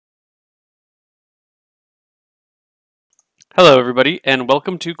Hello, everybody, and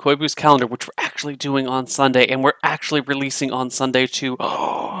welcome to Koibu's calendar, which we're actually doing on Sunday, and we're actually releasing on Sunday too.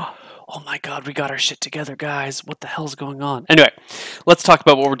 Oh my God, we got our shit together, guys. What the hell's going on? Anyway, let's talk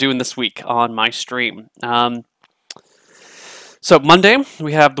about what we're doing this week on my stream. So Monday,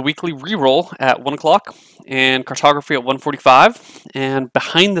 we have the weekly reroll at 1 o'clock, and cartography at 1:45, and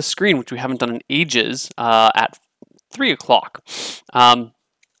behind the screen, which we haven't done in ages, at 3 o'clock.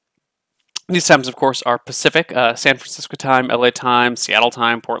 These times, of course, are Pacific, San Francisco time, LA time, Seattle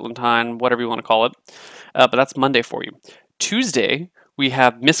time, Portland time, whatever you want to call it. But that's Monday for you. Tuesday, we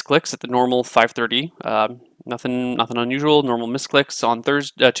have misclicks at the normal 5:30. Nothing unusual. Normal misclicks on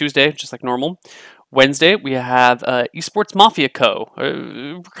Tuesday, just like normal. Wednesday, we have Esports Mafia Co.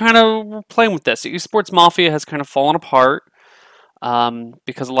 We're kind of playing with this. Esports Mafia has kind of fallen apart.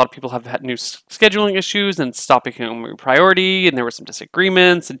 Because a lot of people have had new scheduling issues and stopped becoming a priority, and there were some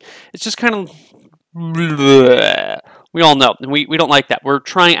disagreements, and it's just kind of bleh. We all know, and we don't like that. We're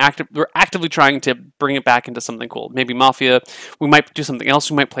actively trying to bring it back into something cool. Maybe Mafia. We might do something else.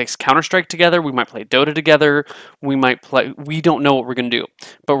 We might play Counter-Strike together. We might play Dota together. We might play. We don't know what we're gonna do,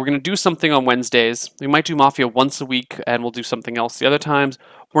 but we're gonna do something on Wednesdays. We might do Mafia once a week, and we'll do something else the other times.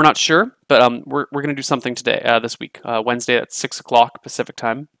 We're not sure, but we're going to do something today, this week. Wednesday at 6 o'clock Pacific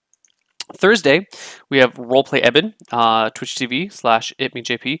time. Thursday, we have Rollplay Eben, Twitch TV /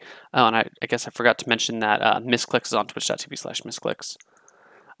 itmejp. And I guess I forgot to mention that Misclicks is on twitch.tv/misclicks.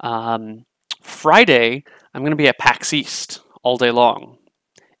 Friday, I'm going to be at PAX East all day long.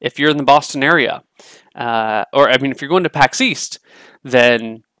 If you're in the Boston area, if you're going to PAX East,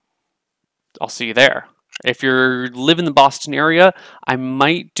 then I'll see you there. If you live in the Boston area, I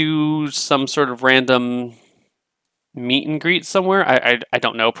might do some sort of random meet and greet somewhere. I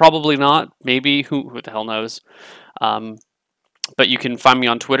don't know. Probably not. Maybe. Who the hell knows? But you can find me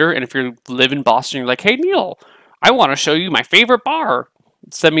on Twitter. And if you live in Boston, you're like, hey, Neil, I want to show you my favorite bar.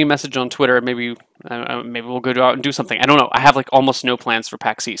 Send me a message on Twitter. And maybe we'll go out and do something. I don't know. I have like almost no plans for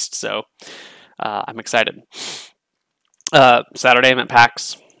PAX East. So I'm excited. Saturday I'm at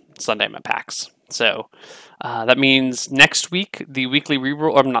PAX. Sunday I'm at PAX. So that means next week, the weekly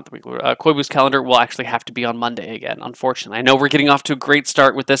reroll, or not the weekly, Koibu's calendar will actually have to be on Monday again, unfortunately. I know we're getting off to a great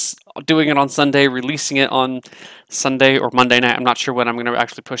start with this, doing it on Sunday, releasing it on Sunday or Monday night. I'm not sure when I'm going to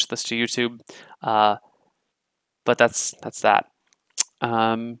actually push this to YouTube, but that's that.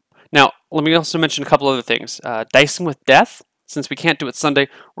 Now, let me also mention a couple other things. Dicing with Death. Since we can't do it Sunday,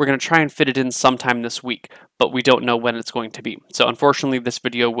 we're going to try and fit it in sometime this week, but we don't know when it's going to be. So unfortunately, this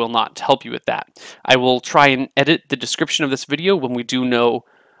video will not help you with that. I will try and edit the description of this video when we do know,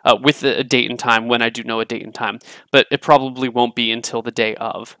 with a date and time, when I do know a date and time, but it probably won't be until the day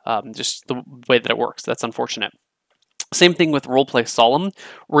of, just the way that it works. That's unfortunate. Same thing with Rollplay Solum.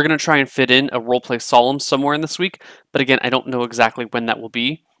 We're going to try and fit in a Rollplay Solum somewhere in this week, but again, I don't know exactly when that will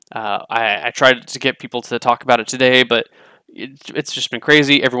be. I tried to get people to talk about it today, but it's just been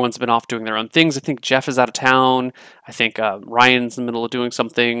crazy. Everyone's been off doing their own things. I think Jeff is out of town. I think Ryan's in the middle of doing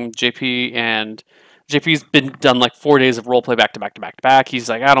something. JP's been done like 4 days of roleplay back to back to back to back. He's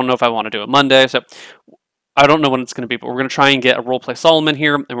like, I don't know if I want to do it Monday. So I don't know when it's going to be, but we're going to try and get a Rollplay Solomon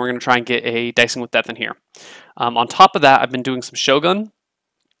here, and we're going to try and get a Dicing with Death in here. On top of that, I've been doing some Shogun.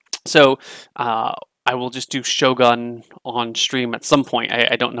 So I will just do Shogun on stream at some point.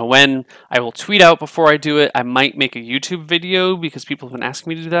 I don't know when. I will tweet out before I do it. I might make a YouTube video because people have been asking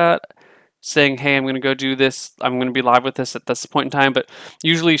me to do that, saying, hey, I'm going to go do this. I'm going to be live with this at this point in time. But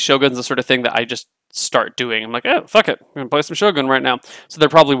usually Shogun's the sort of thing that I just start doing. I'm like, oh, fuck it. I'm going to play some Shogun right now. So there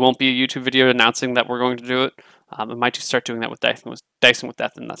probably won't be a YouTube video announcing that we're going to do it. I might just start doing that with Dicing with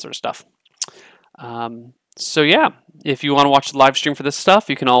Death and that sort of stuff. So yeah, if you want to watch the live stream for this stuff,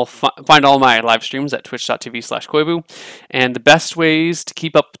 you can all find all my live streams at twitch.tv/Koibu. And the best ways to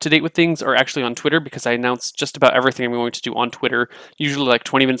keep up to date with things are actually on Twitter, because I announce just about everything I'm going to do on Twitter, usually like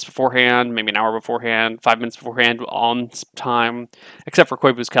 20 minutes beforehand, maybe an hour beforehand, 5 minutes beforehand on time. Except for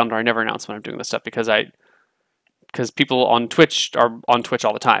Koibu's calendar, I never announce when I'm doing this stuff because people on Twitch are on Twitch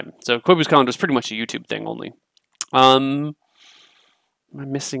all the time. So Koibu's calendar is pretty much a YouTube thing only. Am I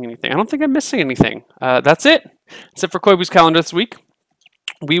missing anything? I don't think I'm missing anything. That's it. That's it for Koibu's calendar this week.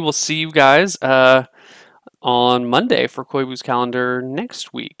 We will see you guys on Monday for Koibu's calendar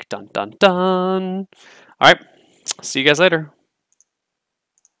next week. Dun, dun, dun. All right. See you guys later.